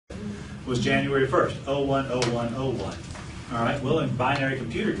was January 1st, 010101. All right, well, in binary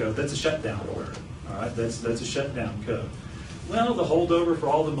computer code, that's a shutdown order. All right, that's a shutdown code. Well, the holdover for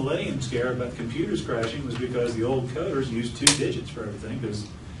all the millennium scare about computers crashing was because the old coders used 2 digits for everything because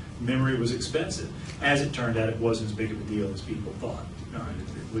memory was expensive. As it turned out, it wasn't as big of a deal as people thought. All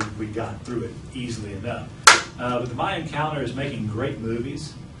right, we got through it easily enough. But the Mayan calendar is making great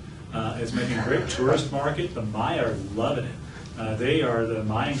movies. It's making a great tourist market. The Maya are loving it. They are the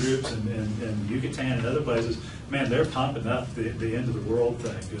Mayan groups in Yucatan and other places. Man, they're pumping up the end of the world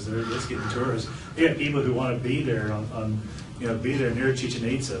thing because they're just getting tourists. You have people who want to be there be there near Chichen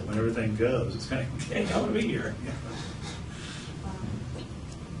Itza when everything goes. It's kind of, hey, I want to be here.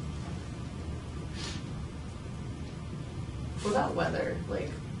 What about weather?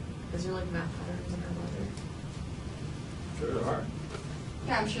 Like, is there like math patterns in our weather? Sure there are.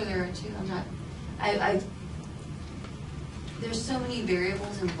 Yeah, I'm sure there are too. I'm not. There's so many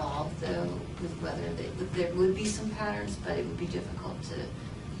variables involved though with weather that there would be some patterns, but it would be difficult to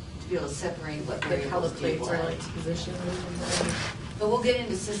be able to separate what variables how the plates do are what. like positioned. But we'll get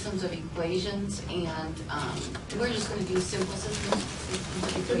into systems of equations, and we're just going to do simple systems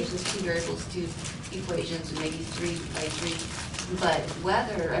of equations, 2 variables, 2 equations, and maybe 3 by 3. But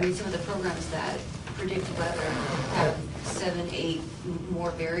weather, I mean, some of the programs that predict weather have 7, 8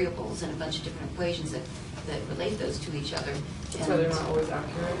 more variables and a bunch of different equations that relate those to each other. And So they're not always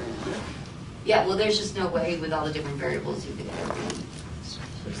accurate? Yeah, well, there's just no way with all the different variables you could ever be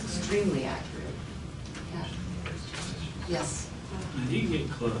extremely accurate. Yeah. Yes? You can get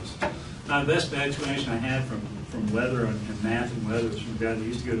close. The best explanation I had from weather and math and weather was from a guy that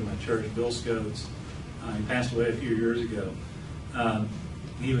used to go to my church, Bill Scotes. He passed away a few years ago.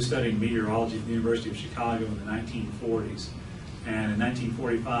 He was studying meteorology at the University of Chicago in the 1940s. And in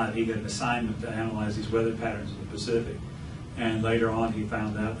 1945, he got an assignment to analyze these weather patterns in the Pacific. And later on, he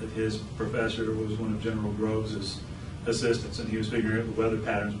found out that his professor was one of General Groves' assistants, and he was figuring out the weather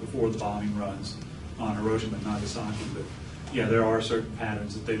patterns before the bombing runs on Hiroshima and Nagasaki. But yeah, there are certain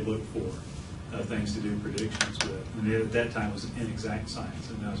patterns that they look for, things to do predictions with. And at that time, it was an inexact science,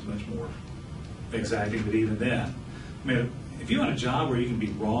 and now it's much more exacting. But even then, I mean, if you want a job where you can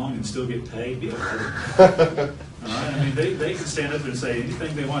be wrong and still get paid, be a weatherman. All right? I mean, they can stand up and say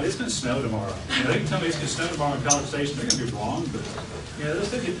anything they want. It's going to snow tomorrow. You know, they can tell me it's going to snow tomorrow in College Station. They're going to be wrong, but yeah, they'll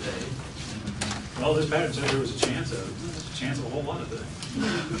still get paid. Well, this pattern said there was a chance of it. There's a chance of a whole lot of things.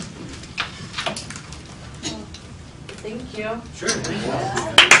 Thank you. Sure. Thank you.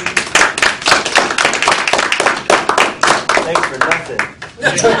 Thanks for nothing.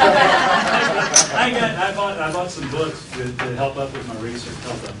 I bought some books to help up with my research.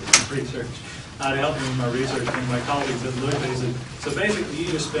 To help me with my research, and my colleagues that looked at it and said, so basically you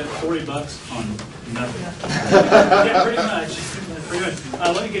just spent $40 on nothing. Yeah, pretty much. Pretty much.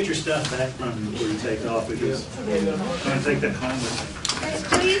 Let me get your stuff back from you before you take off, because I'm going to take that home with me. Guys,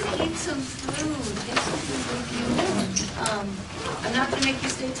 please eat some food. Get some food with you. I'm not going to make you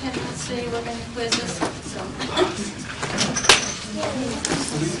stay 10 minutes today. We're going to quiz us. So.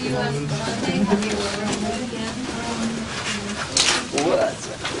 See you on Monday. Have you ever on the weekend? What?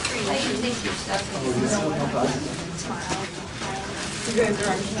 I can take your stuff. You guys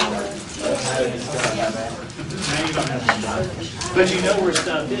are Now you don't have to stop. But you know where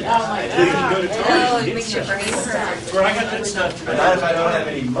stuff is. Oh my God. You can go to Target Oh, and it get makes your stuff. brain hurt. Where I got that stuff Not today. if I don't have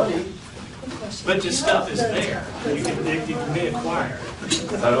any money. But your stuff is there. You can be acquired. I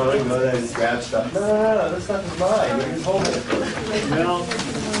don't want to go there and just grab stuff. No, this stuff is mine. You're just holding it. Well,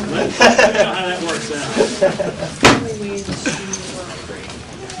 let's see how that works out.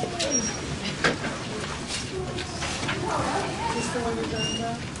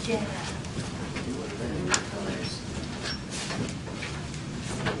 Yeah.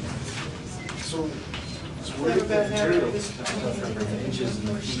 So where did that materials inches and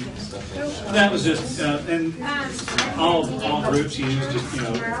feet and stuff like that? That was just, and all groups use just,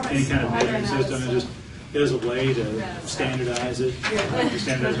 any kind of measuring system, and just as a way to standardize it.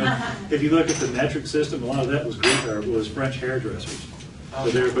 If you look at the metric system, a lot of that was French hairdressers. So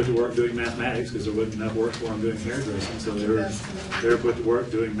they were put to work doing mathematics because there wasn't enough work for them doing hairdressing. So they were put to work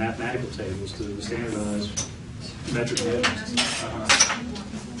doing mathematical tables to standardize metric measurements.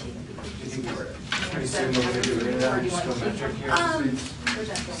 Pretty soon we're going to do it now. Just go metric here. I've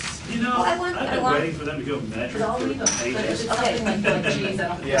been waiting for them to go metric for ages. Okay.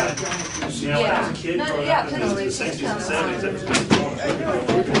 Yeah. When I was a kid growing up in the 60s and 70s, that was pretty cool.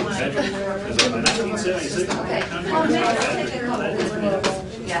 Metric. Because in 1976,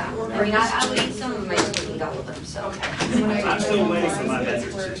 Yeah, I mean, I would eat some of them, I just wouldn't eat all of them, so. I'm still waiting for my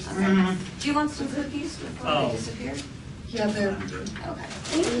metric system. Do you want some cookies before they disappear? Yeah, they're. Okay,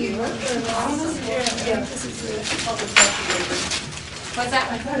 thank you. Yeah, this is the public record. What's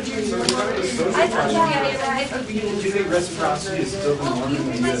that? I thought you were. I thought, yeah, you're right. Do you think reciprocity is still the norm in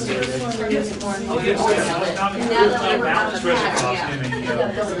the U.S. today? Oh, yes, yeah. Now that we're on Balanced the track, reciprocity, I mean,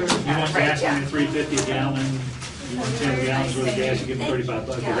 you want gas yeah. in $3.50 a gallon, you want 10 gallons worth of gas, you give them $35.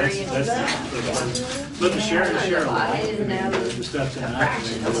 That's but the share I didn't know the stuff a tonight,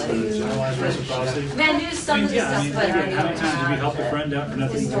 fraction of what the generalized reciprocity. I mean, I knew some of the Yeah, I stuff, mean, but I again, didn't how many times have you helped a have friend out for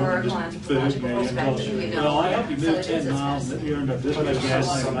nothing more than just food? historical, You know, perspective, you know. well, I helped you So move it 10 is miles, expensive. you earned up this much gas.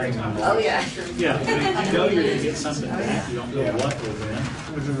 Oh, yeah. Yeah, I mean, you know you're gonna get something back, you don't know what will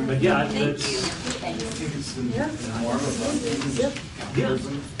then. But yeah, Thank you. that's, Thanks.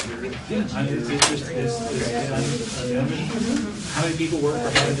 yeah, I mean, it's just, how many people work for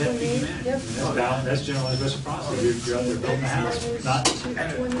Habitat for Humanity? That's generalized reciprocity. You're out there building a house, not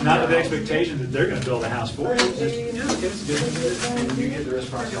with the expectation that they're gonna build a house for you. Just, yeah, okay, it's good. And you get the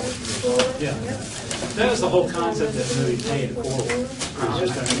reciprocity almost from yourself. Yeah. That was the whole concept of movie Pay It Forward. It's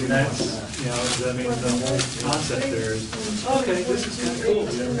just, I mean, that's, you know, I mean, the whole concept there is, okay, this is kind of cool.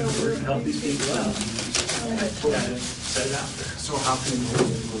 You know, we're gonna help these people out. And set it out there. So how can you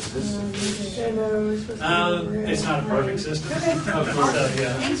this? It's not a perfect system. So,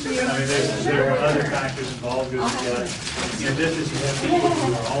 yeah. I mean, there are other factors involved. You've got, you know, just as you have people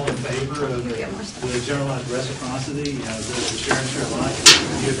who are all in favor of the generalized reciprocity, you know, the share and share alike,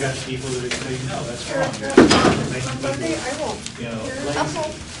 you've got people that say, no, that's wrong. Making people, you know,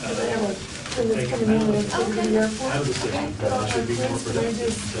 taking them out of the system. Should be more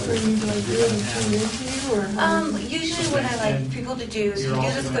productive. Usually what I like people to do is, you do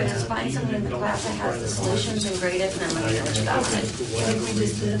this good, is find someone in the class that has the solutions and grade it, and then let me know what you got on it.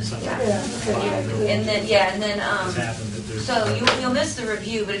 And then, yeah, and then, so you'll miss the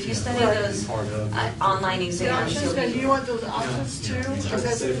review, but if you study those online The exams, options, you'll now, do you be. want those options too? Is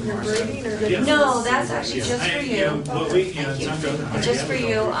that something you're grading or? No, that's actually just for you. It's just for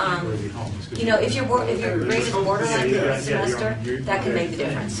you, you know, if your grade is borderline for the semester, that can make the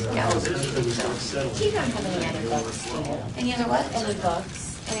difference, yeah. Do you don't have any other books either? Any other what? Any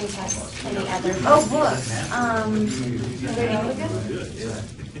books, any tests, any other? Oh, books, are there any good?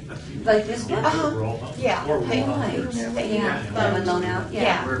 Like this book? Yeah. Hey, yeah, that one loan out, yeah.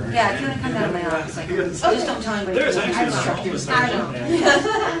 Yeah. Yeah, if you wanna come down to my office, I can, just don't tell anybody. There's I actually will. a I know.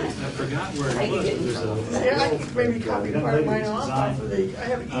 I forgot where it was. There's Yeah, I can maybe copy part of mine off of the, I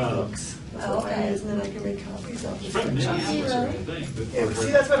have ebooks. That's Oh, what mine okay. is, and then I can make copies of from it. Minneapolis, I think. Yeah,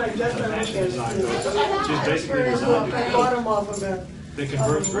 see, that's what I look at. Just basically I designed bought them off of a that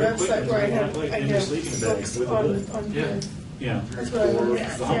converts very quickly website where I have, into your sleeping bag books with a on, hood. on Yeah. here. Yeah. That's what I look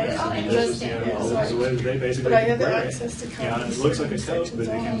at. The homeless, I mean, this is, you know, Yeah, so this is the way that they basically But I have the wear it. access to Yeah, copies. it looks like a coat, but it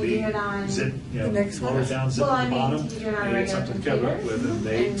can be zip, you The know, next one. lowered down, zip Well, at I the mean, bottom. you do it on a You get regular something to cover up with, and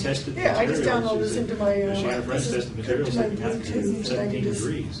they tested the Yeah, I just materials. download this into my, She had a friend this is tested materials to my that you have to do Bluetooth, and I 17 can just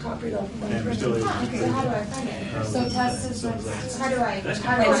degrees. copy it off of my And we're still printer. able to. So how do I find it? So test is like, how do I? That's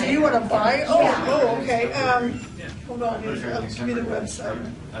how do Oh, so I- you want to buy? Oh, Yeah. oh, okay, Yeah. hold on, I'll give you the website.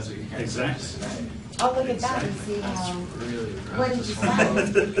 That's what you can. Exactly. I'll look at that and see how, what did you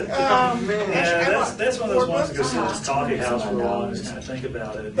find? Yeah, that's one of those ones that goes to to this coffee house for a while and just kind of think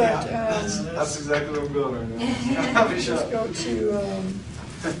about it. But, That's exactly what I'm going right now. Coffee just shop. go to,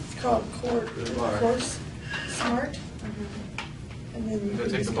 it's called Course Smart. And then you Go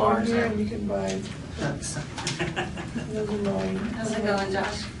can take just the go bar in here exam. and you can buy books. Those are mine. How's it going,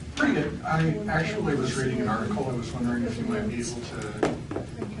 Josh? Pretty good. I actually was reading an article. I was wondering if you might be able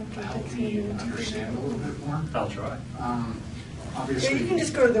to help me understand a little bit more. I'll try. Yeah, Obviously, you can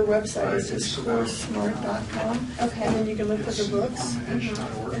just go to the website, it's just coursesmart.com. Okay. And then you can look for it's the books. on the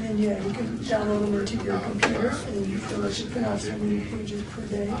edge.org. And then, yeah, you can download them into your computer, and then you can let you print out so many pages per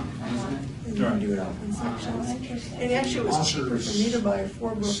day. And you can do it off in sections. And actually, it was cheaper for me to buy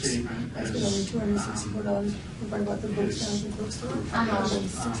 4 books. Statement I spent only $264 if I bought the books down at the bookstore. Rather than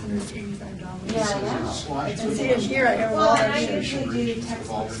 $685. Yeah, I know. Slides And with see, the- in here, I have a Well, lot and I of usually do involved in this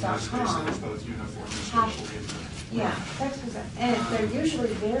case, textbooks.com. it's both uniform and Have- special needs. Yeah, textbooks, and they're usually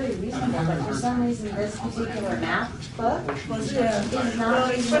very reasonable, but for some reason this particular math book Yeah. is Well,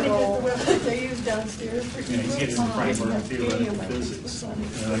 not it's funny because the reasonable. website they use downstairs for Yeah, he's getting ebooks. framework It's theoretical medium, I think, physics. was on it.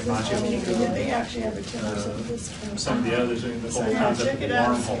 You know, like Macho. And yet they actually have a 10% discount. Some of the others, the So, whole yeah, concept check of it the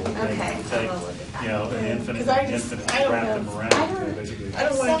out. wormhole, they Okay, take, I'll look at that. you know, an infinite, 'Cause I just- infinite, I don't wrap have- them I around, don't- basically. I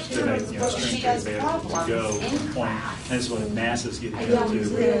don't want Except to To for make, you know, when she strings does to be able to problems go in from point. class. That's what NASA's getting I into, don't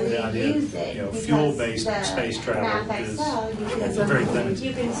really the idea use of, it you know, because fuel-based the space travel Math is Excel, you it's can- very limited.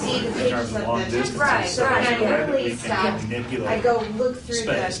 You can see the In pages terms of of long the distances, Right, so right. basically And early we can stuff, manipulate I go look through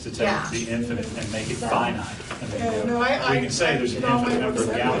space to the, take yeah. the infinite and make it So- finite. I mean, Yeah, you no, know, I- we can say there's an you know, infinite my number of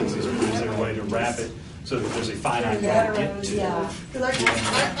works galaxies, ethic but is there a way to wrap it so that there's a finite Yeah, way to get to? yeah. Because I So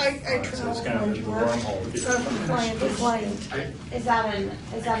travel it's kind of my the work, wormhole. so from client to client. Is that an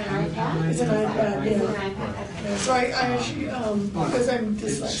iPad? It's an iPad, It's an yeah. iPad, okay. Yeah, so I actually, because I'm It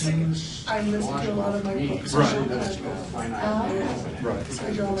dyslexic, seems I listen to a lot of my books. Right. on That it's iPad. both finite Oh. and infinite. Right. So I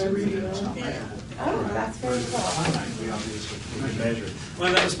do all my reading It's on not it. finite. Oh, that's very Whereas if it's cool. finite, we obviously We can measure it.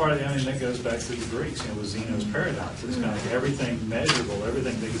 Well, that was part of the, I mean, that goes back to the Greeks, you know, with Zeno's paradox. It's kind of like everything measurable,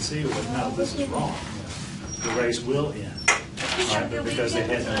 everything they could see was, no, this is wrong. You know, the race will end. Right? But because they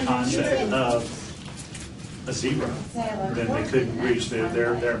had no concept of a zero, then they couldn't reach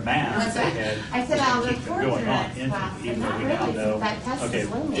their math. They had I said I'll to keep them report going your on next infinite, class, even but though we not now really, know, that test is okay,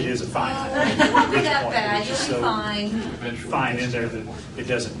 looming. it is a finite. It won't be At that this point, bad, it's you'll just be so fine. fine in there that it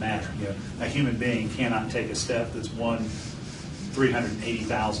doesn't matter. You know, a human being cannot take a step that's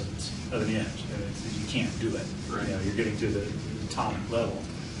 1/380,000th of an inch. You can't do it. Right. You know, you're getting to the atomic level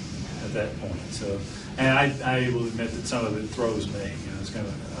at that point. So, and I will admit that some of it throws me. You know, it's kind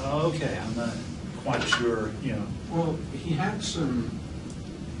of like, oh, okay, I'm not quite sure. You know, Well, he had some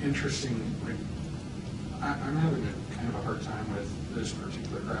interesting, like, I'm having a kind of a hard time with this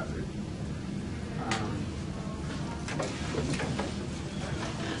particular graphic.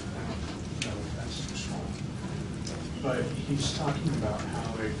 No, that's too small. But he's talking about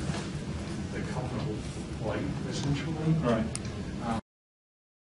how the couple of light, essentially. right?